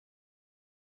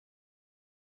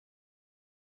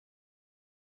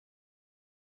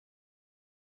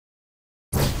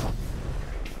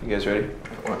guys ready?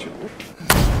 Watch it.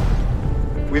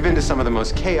 We've been to some of the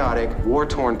most chaotic,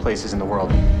 war-torn places in the world,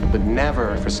 but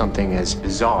never for something as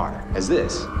bizarre as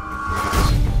this.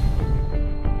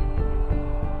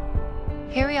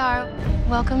 Here we are.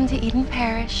 Welcome to Eden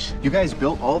Parish. You guys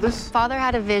built all this? Father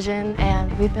had a vision,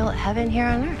 and we built heaven here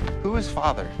on earth. Who is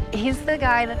Father? He's the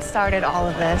guy that started all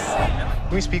of this.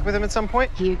 Can we speak with him at some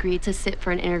point? He agreed to sit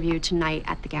for an interview tonight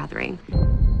at the gathering.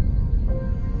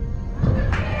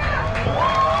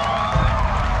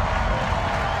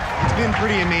 It's been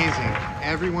pretty amazing.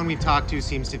 Everyone we've talked to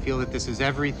seems to feel that this is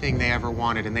everything they ever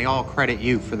wanted, and they all credit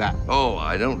you for that. Oh,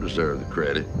 I don't deserve the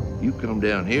credit. You come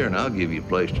down here and I'll give you a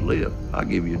place to live. I'll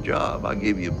give you a job. I'll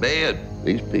give you a bed.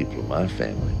 These people are my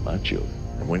family, my children.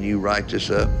 And when you write this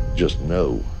up, just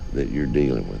know that you're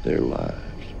dealing with their lives.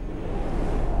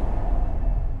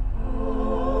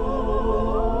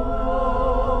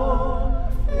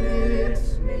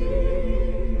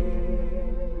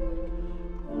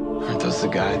 Aren't those the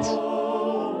guides?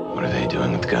 What are they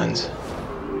doing with guns?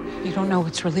 You don't know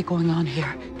what's really going on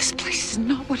here. This place is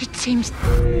not what it seems.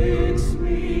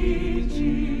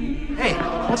 Hey,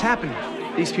 what's happening?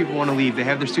 These people want to leave. They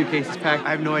have their suitcases packed. I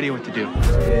have no idea what to do.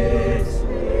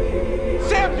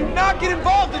 Sam, do not get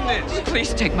involved in this!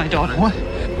 Please take my daughter. What?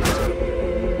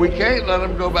 We can't let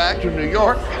them go back to New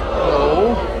York.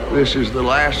 No, this is the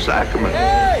last sacrament.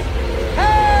 Hey!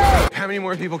 Hey! How many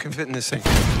more people can fit in this thing?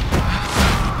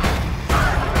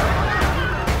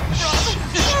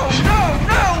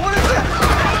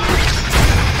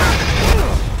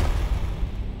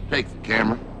 Take the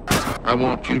camera. I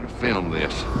want you to film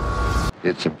this.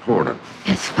 It's important.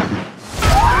 It's fine.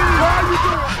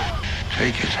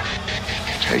 Take it.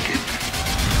 Take it.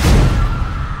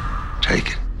 Take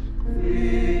it.